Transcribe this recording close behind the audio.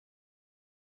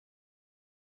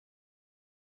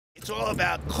It's all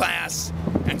about class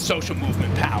and social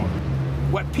movement power.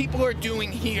 What people are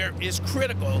doing here is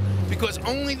critical because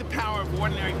only the power of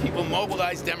ordinary people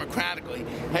mobilized democratically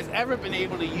has ever been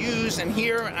able to use, and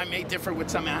here I may differ with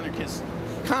some anarchist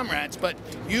comrades, but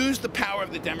use the power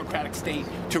of the democratic state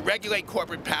to regulate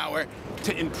corporate power,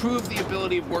 to improve the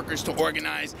ability of workers to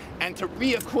organize, and to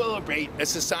re-equilibrate a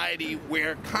society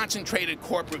where concentrated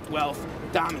corporate wealth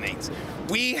dominates.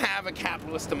 We have a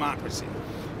capitalist democracy.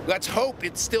 Let's hope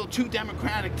it's still too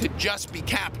democratic to just be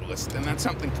capitalist, and that's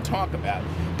something to talk about.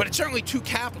 But it's certainly too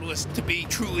capitalist to be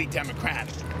truly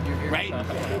democratic, right?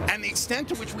 And the extent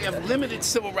to which we have limited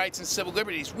civil rights and civil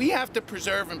liberties, we have to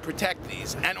preserve and protect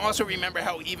these, and also remember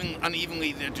how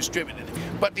unevenly they're distributed.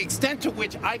 But the extent to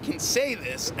which I can say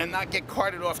this and not get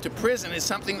carted off to prison is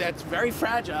something that's very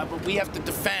fragile, but we have to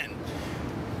defend.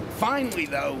 Finally,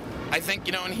 though, I think,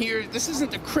 and here, this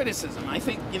isn't a criticism. I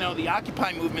think, the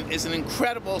Occupy movement is an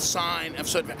incredible sign of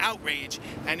sort of outrage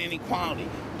and inequality.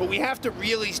 But we have to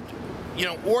really,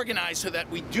 organize so that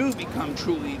we do become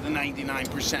truly the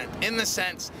 99%, in the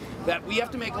sense that we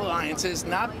have to make alliances,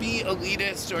 not be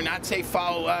elitists or not say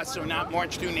follow us or not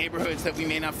march through neighborhoods that we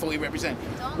may not fully represent,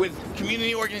 with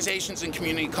community organizations and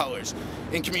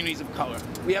communities of color.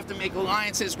 We have to make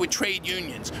alliances with trade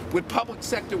unions, with public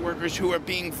sector workers who are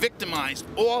being victimized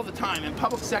all the time. And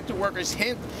public sector workers,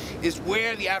 hint, is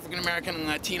where the African American and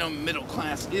Latino middle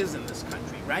class is in this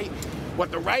country, right? What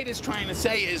the right is trying to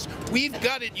say is, we've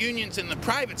gutted unions in the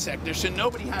private sector, so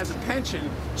nobody has a pension,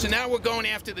 so now we're going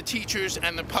after the teachers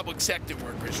and the public sector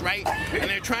workers, right? And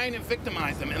they're trying to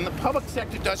victimize them. And the public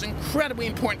sector does incredibly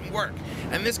important work.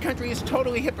 And this country is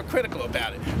totally hypocritical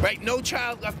about it, right? No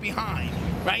child left behind,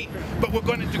 right? But we're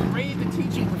going to degrade the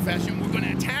teaching profession. We're going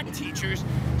to attack teachers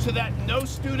so that no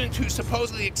student who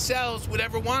supposedly excels would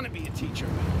ever want to be a teacher.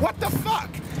 What the fuck?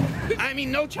 I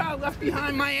mean, no child left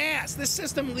behind my ass. This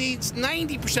system leads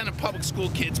 90% of public school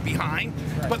kids behind,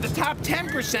 but the top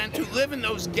 10% who live in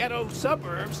those ghetto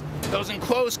suburbs, those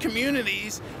enclosed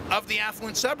communities of the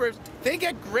affluent suburbs, they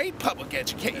get great public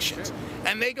educations.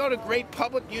 And they go to great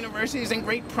public universities and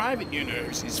great private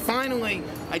universities. Finally,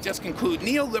 I just conclude,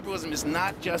 neoliberalism is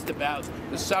not just about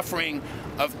the suffering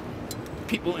of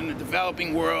people in the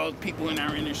developing world, people in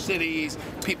our inner cities,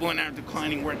 people in our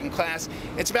declining working class.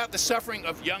 It's about the suffering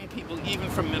of young people, even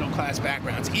from middle class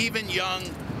backgrounds, even young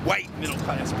white middle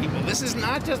class people. This is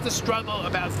not just a struggle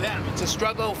about them, it's a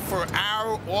struggle for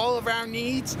all of our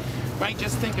needs, right?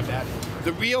 Just think about it.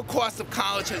 The real cost of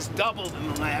college has doubled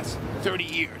in the last 30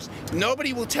 years.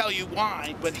 Nobody will tell you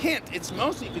why, but hint, it's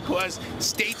mostly because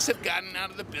states have gotten out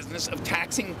of the business of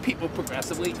taxing people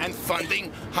progressively and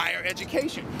funding higher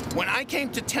education. When I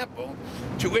came to Temple,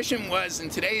 tuition was, in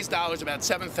today's dollars, about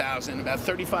 $7,000, about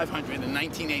 $3,500 in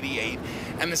 1988,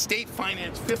 and the state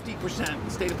financed 50%,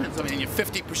 the state of Pennsylvania,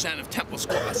 50% of Temple's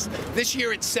costs. This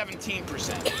year it's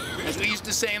 17%. As we used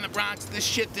to say in the Bronx, this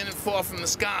shit didn't fall from the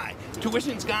sky.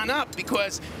 Tuition's gone up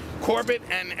because Corbett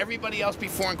and everybody else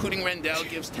before, including Rendell,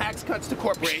 gives tax cuts to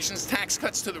corporations, tax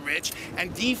cuts to the rich,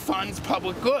 and defunds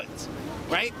public goods,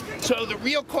 right? So the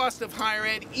real cost of higher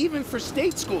ed, even for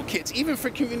state school kids, even for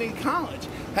community college,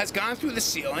 has gone through the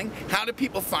ceiling. How do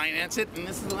people finance it? And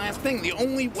this is the last thing. The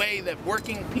only way that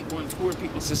working people and poor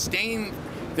people sustain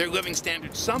their living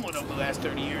standards somewhat over the last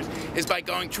 30 years is by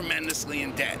going tremendously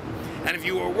in debt. And if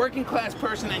you were a working class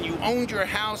person and you owned your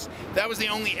house, that was the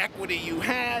only equity you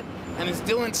had. And as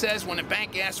Dylan says, when a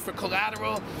bank asked for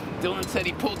collateral, Dylan said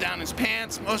he pulled down his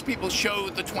pants. Most people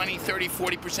showed the 20, 30,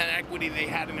 40% equity they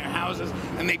had in their houses,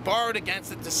 and they borrowed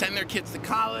against it to send their kids to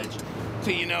college,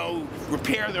 to,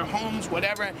 repair their homes,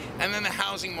 whatever, and then the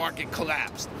housing market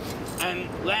collapsed. And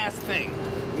last thing,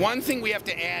 one thing we have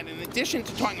to add, in addition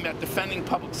to talking about defending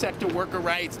public sector worker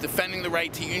rights, defending the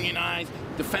right to unionize,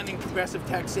 defending progressive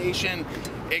taxation,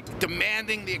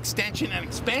 demanding the extension and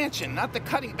expansion, not the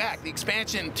cutting back, the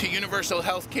expansion to universal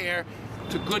health care,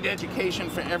 to good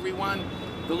education for everyone.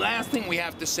 The last thing we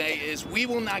have to say is we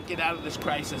will not get out of this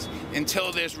crisis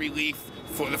until there's relief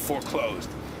for the foreclosed,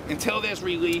 until there's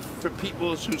relief for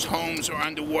people whose homes are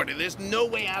underwater. There's no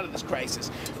way out of this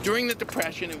crisis. During the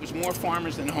Depression, it was more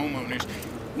farmers than homeowners.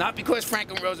 Not because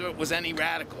Franklin Roosevelt was any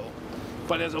radical,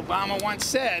 but as Obama once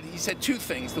said, he said two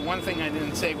things. The one thing I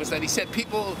didn't say was that he said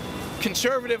people,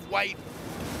 conservative white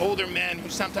older men who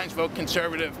sometimes vote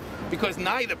conservative, because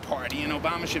neither party, and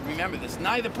Obama should remember this,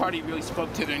 neither party really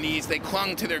spoke to their needs. They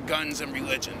clung to their guns and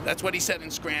religion. That's what he said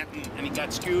in Scranton, and he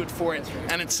got skewed for it,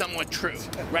 and it's somewhat true,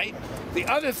 right? The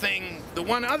other thing, the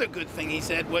one other good thing he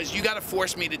said was, you got to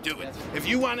force me to do it. If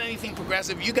you want anything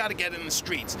progressive, you got to get in the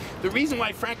streets. The reason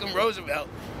why Franklin Roosevelt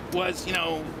was, you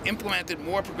know, implemented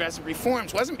more progressive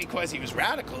reforms wasn't because he was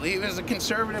radical. He was a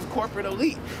conservative corporate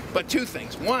elite. But two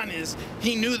things. One is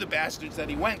he knew the bastards that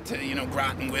he went to, you know,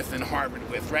 Groton with and Harvard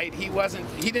with, right? He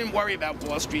didn't worry about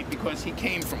Wall Street because he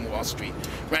came from Wall Street,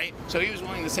 right? So he was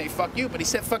willing to say fuck you, but he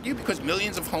said fuck you because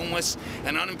millions of homeless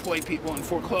and unemployed people and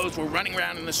foreclosed were running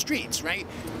around in the streets, right?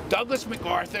 Douglas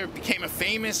MacArthur became a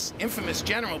infamous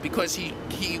general because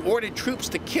he ordered troops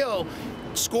to kill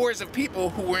scores of people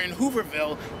who were in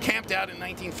Hooverville, camped out in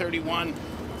 1931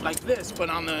 like this, but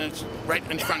on the right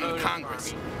in front of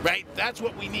Congress, right? That's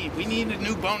what we need. We need a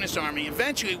new bonus army.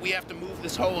 Eventually, we have to move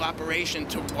this whole operation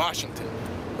to Washington,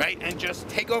 right? And just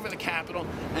take over the Capitol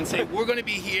and say, we're going to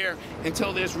be here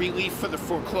until there's relief for the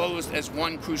foreclosed as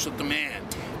one crucial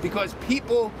demand. Because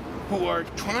people who are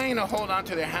trying to hold on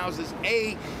to their houses,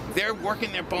 A, they're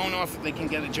working their bone off if they can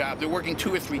get a job. They're working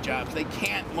 2 or 3 jobs. They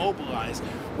can't mobilize,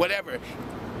 whatever.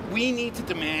 We need to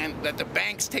demand that the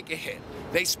banks take a hit.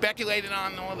 They speculated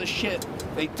on all this shit.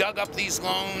 They dug up these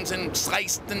loans and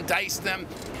sliced and diced them.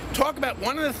 Talk about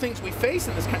one of the things we face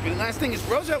in this country. The last thing is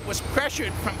Roosevelt was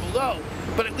pressured from below,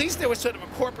 but at least there was sort of a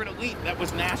corporate elite that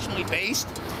was nationally based.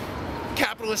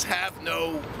 Capitalists have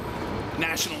no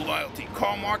national loyalty.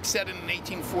 Karl Marx said it in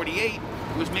 1848,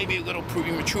 it was maybe a little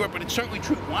premature, but it's certainly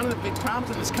true. One of the big problems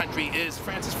in this country is,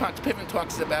 Francis Fox Piven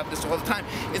talks about this all the time,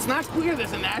 it's not clear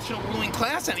there's a national ruling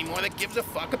class anymore that gives a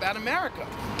fuck about America.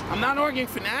 I'm not arguing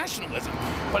for nationalism,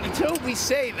 but until we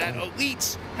say that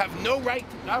elites have no right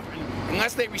to govern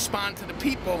unless they respond to the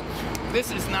people,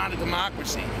 this is not a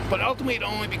democracy. But ultimately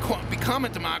it'll only become a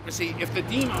democracy if the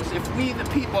demos, if we the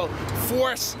people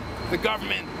force the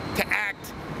government to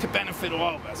act to benefit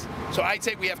all of us. So I'd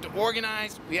say we have to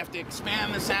organize, we have to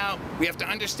expand this out, we have to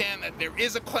understand that there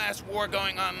is a class war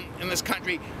going on in this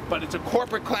country, but it's a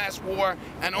corporate class war,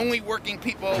 and only working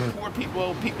people, poor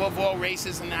people, people of all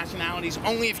races and nationalities,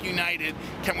 only if united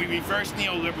can we reverse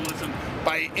neoliberalism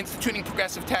by instituting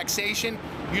progressive taxation,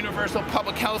 universal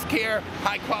public health care,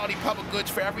 high quality public goods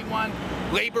for everyone,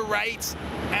 labor rights,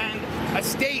 and a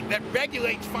state that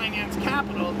regulates finance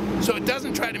capital so it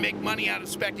doesn't try to make money out of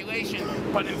speculation,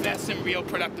 but invests in real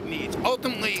productive needs.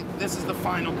 Ultimately, this is the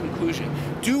final conclusion.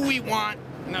 Do we want,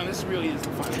 no, this really is the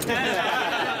final.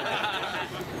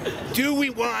 Do we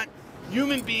want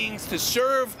human beings to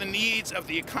serve the needs of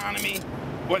the economy,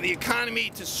 or the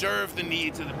economy to serve the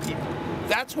needs of the people?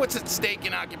 That's what's at stake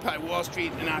in Occupy Wall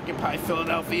Street and Occupy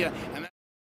Philadelphia. And